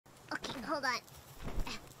hold on.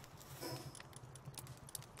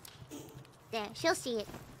 There, she'll see it.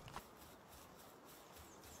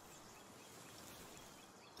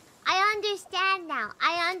 I understand now.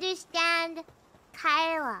 I understand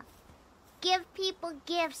Kaela. Give people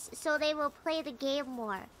gifts so they will play the game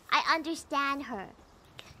more. I understand her.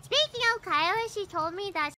 Speaking of Kaela, she told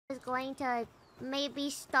me that she was going to maybe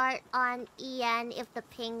start on EN if the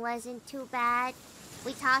ping wasn't too bad.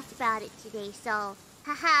 We talked about it today, so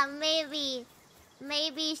haha, maybe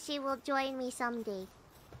she will join me someday.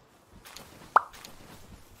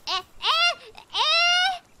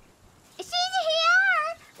 She's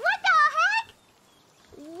here! What the heck?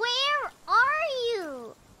 Where are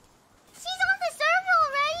you? She's on the server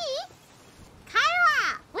already!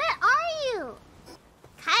 Kaela, where are you?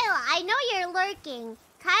 Kaela, I know you're lurking.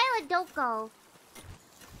 Kaela, don't go.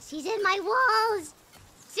 She's in my walls!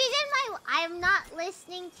 She's in my... I'm not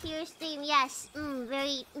listening to your stream. Yes,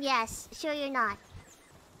 yes, sure you're not.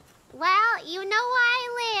 Well, you know where I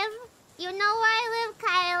live. You know where I live,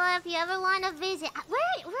 Kaela, if you ever want to visit. Where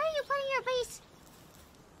are you putting your base?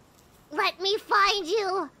 Let me find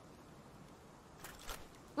you.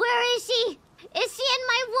 Where is she? Is she in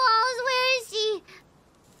my walls? Where is she?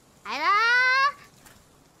 Kaela?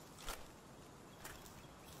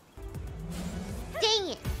 Dang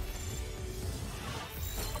it.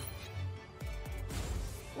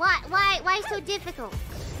 Why so difficult?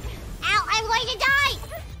 Ow, I'm going to die!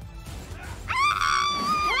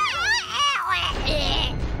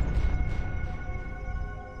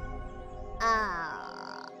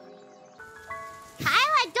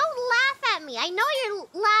 Kaela, don't laugh at me. I know you're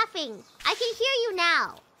laughing. I can hear you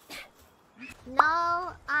now.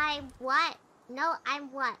 No, I'm what? No,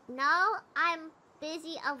 I'm what? No, I'm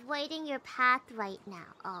busy avoiding your path right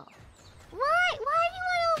now. Oh. Why do you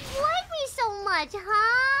want to avoid me so much,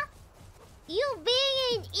 huh? You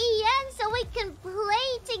being in